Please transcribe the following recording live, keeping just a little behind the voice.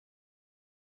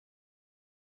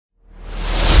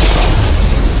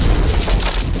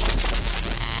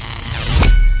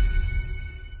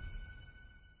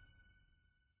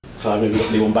Simon, have you got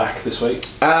anyone back this week?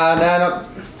 No,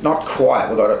 not quite.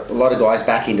 We've got a lot of guys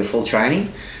back into full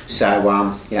training.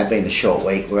 So, being the short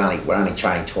week, we're only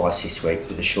training twice this week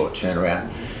with a short turnaround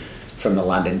from the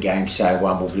London game. So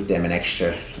we'll give them an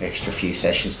extra few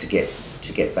sessions to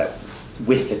get back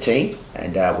with the team,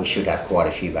 and we should have quite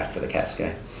a few back for the Cats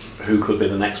game. Who could be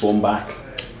the next one back?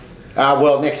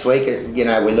 Well, next week,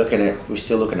 we're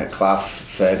still looking at Clough,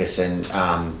 Ferguson,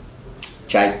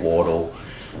 Jake Wardle,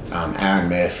 Aaron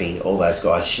Murphy. All those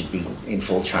guys should be in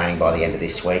full training by the end of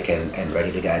this week and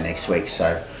ready to go next week.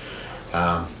 So,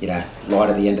 light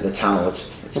at the end of the tunnel.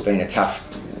 It's been a tough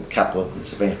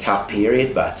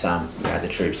period, but the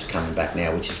troops are coming back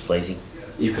now, which is pleasing.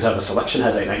 You could have a selection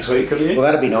headache next week, couldn't you? Well,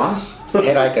 that'd be nice.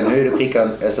 Headache and who to pick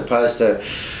on, as opposed to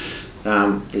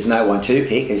there's no one to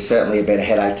pick. It's certainly a better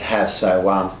headache to have. So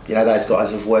those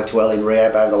guys have worked well in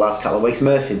rehab over the last couple of weeks.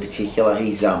 Murph in particular,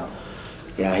 he's going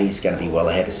to be well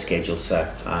ahead of schedule. So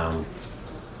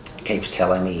keeps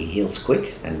telling me he heals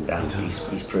quick, and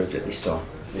he's proved it this time.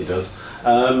 He does.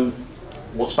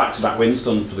 What's back-to-back wins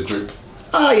done for the group?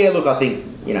 Oh yeah, look, I think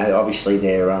obviously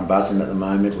they're buzzing at the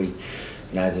moment.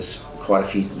 There's quite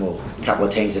a couple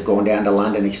of teams have gone down to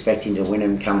London expecting to win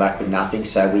and come back with nothing.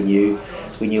 So we knew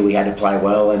we had to play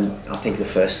well, and I think the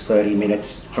first 30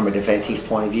 minutes from a defensive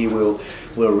point of view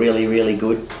we were really, really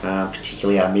good,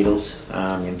 particularly our middles.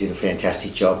 Did a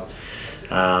fantastic job.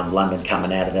 London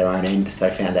coming out of their own end, they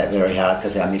found that very hard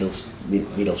because our middles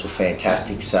were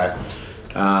fantastic. So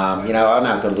I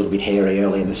know it got a little bit hairy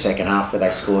early in the second half where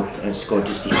they scored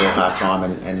just before half time,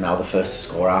 and they were the first to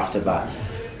score after. But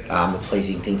the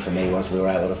pleasing thing for me was we were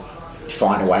able to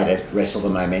find a way to wrestle the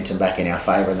momentum back in our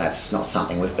favour, and that's not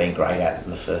something we've been great at in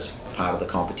the first part of the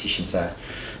competition. So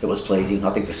it was pleasing.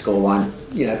 I think the scoreline,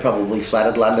 probably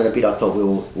flattered London a bit. I thought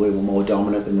we were more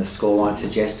dominant than the scoreline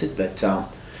suggested, but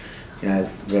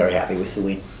very happy with the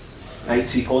win.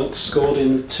 80 points scored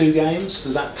in 2 games.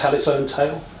 Does that tell its own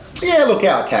tale? Yeah, look,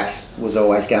 our attacks was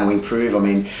always going to improve. I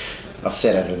mean, I've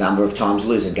said it a number of times,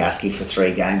 losing Gasky for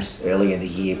 3 games early in the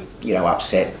year,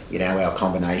 upset, our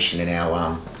combination and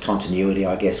our continuity,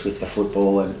 I guess, with the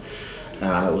football, and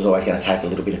it was always going to take a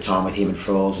little bit of time with him and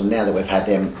Frawls, and now that we've had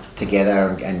them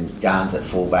together and Garns at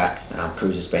fullback,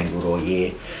 Cruz has been good all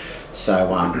year.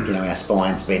 So, our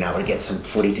spine's been able to get some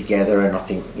footy together, and I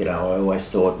think, I always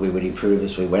thought we would improve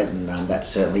as we went, and that's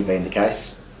certainly been the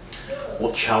case.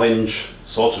 What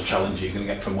sorts of challenge are you going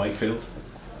to get from Wakefield?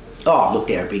 Oh, look,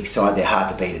 they're a big side. They're hard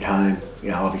to beat at home.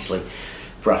 Obviously,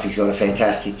 Bruffy's got a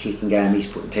fantastic kicking game. He's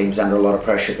putting teams under a lot of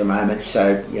pressure at the moment.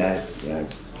 So,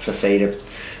 Fafita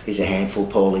is a handful.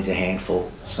 Paul is a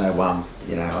handful. So,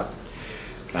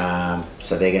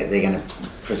 so they're going to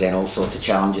present all sorts of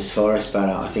challenges for us. But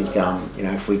I think,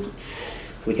 if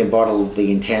we can bottle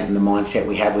the intent and the mindset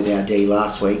we had with our D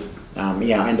last week,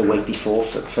 and the week before,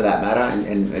 for that matter,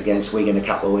 and against Wigan a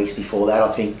couple of weeks before that,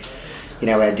 I think,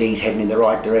 our D's heading in the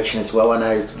right direction as well. I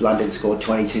know London scored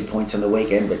 22 points on the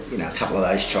weekend, but a couple of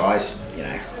those tries,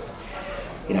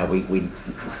 we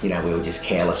were just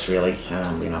careless really.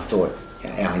 I thought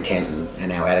our intent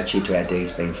and our attitude to our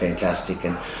D's been fantastic,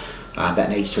 and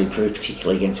that needs to improve,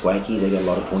 particularly against Wakey. They've got a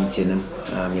lot of points in them.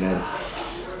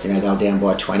 They were down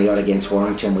by 20 odd against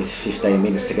Warrington with 15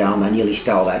 minutes to go, and they nearly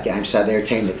stole that game. So they're a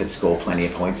team that could score plenty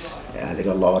of points. They've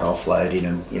got a lot of offload in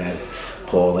them.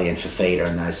 Paulie and Fafita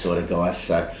and those sort of guys.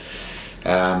 So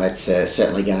it's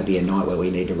certainly going to be a night where we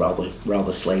need to roll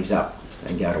the sleeves up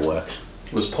and go to work.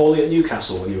 Was Paulie at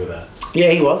Newcastle when you were there?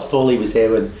 Yeah, he was. Paulie was there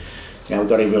when we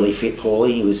got him really fit.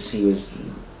 Paulie, he was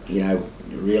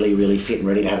really, really fit and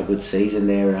ready to have a good season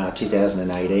there.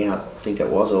 2018, I think it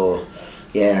was,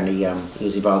 and he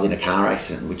was involved in a car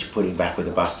accident which put him back with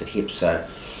a busted hip. So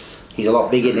he's a lot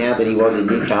bigger now than he was in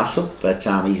Newcastle, but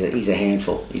he's a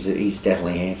handful. He's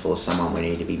definitely a handful of someone we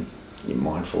need to be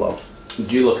mindful of. Do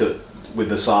you look at, with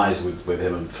the size with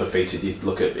him and Fafita, do you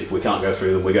look at if we can't go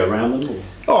through them, we go around them? Or?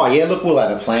 Oh yeah, look, we'll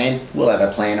have a plan. We'll have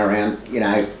a plan around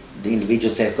the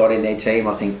individuals they've got in their team.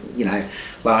 I think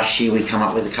last year we come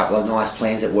up with a couple of nice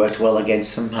plans that worked well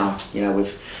against them.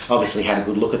 We've obviously had a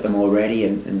good look at them already,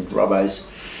 and Robbo's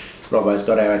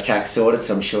got our attack sorted,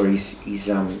 so I'm sure he's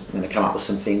going to come up with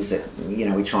some things that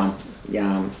we try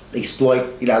and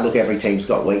exploit. Look, every team's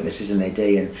got weaknesses in their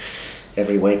D, and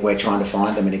every week we're trying to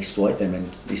find them and exploit them, and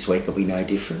this week will be no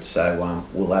different. So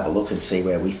we'll have a look and see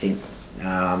where we think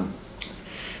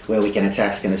where we can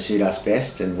attack's going to suit us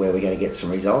best, and where we're going to get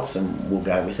some results, and we'll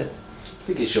go with it. I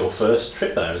think it's your first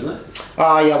trip there, isn't it?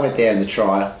 Oh yeah, I went there in the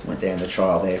trial. We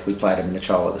played them in the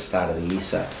trial at the start of the year,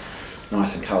 so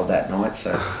nice and cold that night.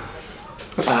 So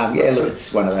yeah, look,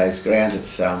 it's one of those grounds.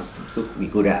 It's be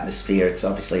good atmosphere. It's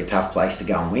obviously a tough place to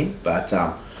go and win, but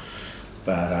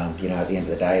But you know, at the end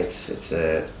of the day, it's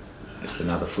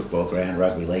another football ground,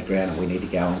 rugby league ground, and we need to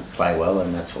go and play well,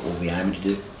 and that's what we'll be aiming to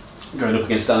do. Going up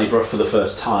against Danny Brough for the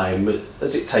first time,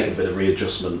 does it take a bit of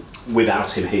readjustment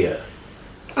without him here?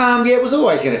 Yeah, it was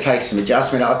always going to take some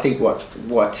adjustment. I think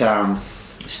what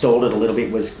stalled it a little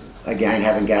bit was, again,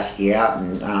 having Gasky out,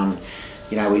 and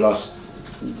you know, we lost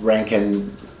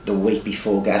Rankin the week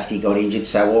before Gasky got injured,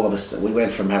 so all of us, we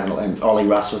went from having, and Ollie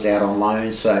Russ was out on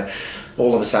loan, so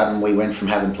all of a sudden we went from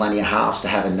having plenty of halves to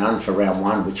having none for round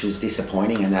one, which was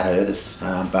disappointing, and that hurt us.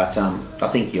 But I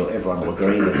think everyone will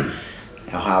agree that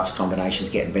our halves combination's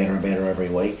getting better and better every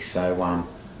week. So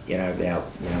you know,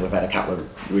 we've had a couple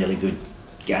of really good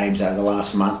games over the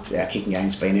last month. Our kicking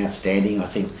game's been outstanding. I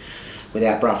think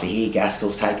without Bruffy here,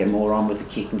 Gaskell's taken more on with the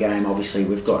kicking game. Obviously,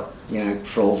 we've got, you know,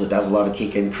 Fralls that does a lot of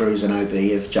kicking. Cruz and OB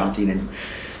have jumped in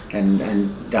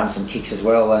and done some kicks as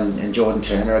well, and Jordan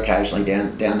Turner occasionally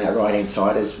down that right hand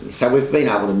side. So we've been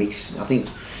able to mix. I think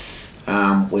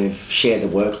we've shared the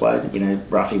workload. You know,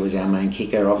 Bruffy was our main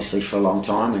kicker, obviously, for a long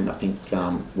time, and I think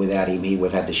without him here,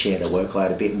 we've had to share the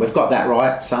workload a bit. We've got that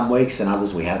right some weeks, and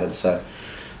others we haven't. So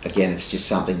again, it's just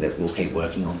something that we'll keep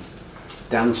working on.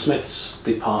 Dan Smith's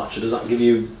departure, does that give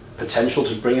you potential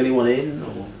to bring anyone in?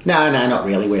 Or? No, not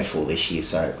really. We're full this year,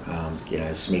 so you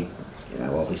know, Smith, you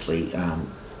know, obviously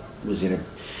was in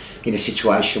a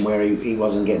situation where he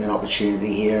wasn't getting an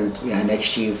opportunity here, and you know,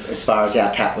 next year, as far as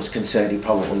our cap was concerned, he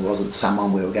probably wasn't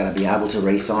someone we were going to be able to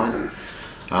re-sign.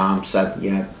 So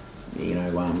you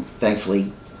know,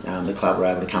 thankfully the club were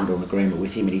able to come to an agreement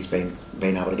with him, and he's been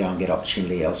able to go and get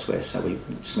opportunity elsewhere. So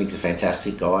Smith's a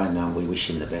fantastic guy, and we wish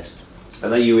him the best.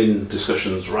 And are you in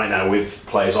discussions right now with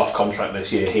players off contract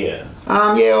this year here?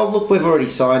 Yeah, well, look, we've already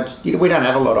signed. You know, we don't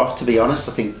have a lot off, to be honest.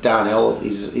 I think Darnell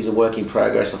is a work in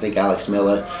progress. I think Alex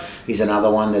Miller is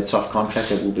another one that's off contract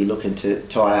that we'll be looking to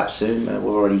tie up soon.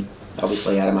 We've already,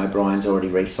 obviously, Adam O'Brien's already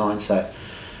re-signed. So,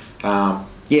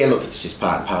 yeah, look, it's just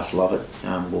part and parcel of it.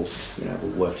 We'll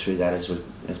work through that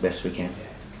as best we can.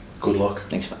 Good luck.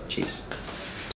 Thanks, mate. Cheers.